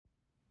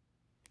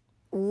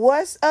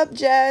What's up,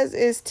 Jazz?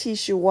 It's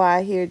Tisha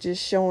Y here,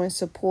 just showing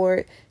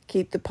support.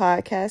 Keep the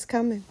podcast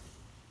coming.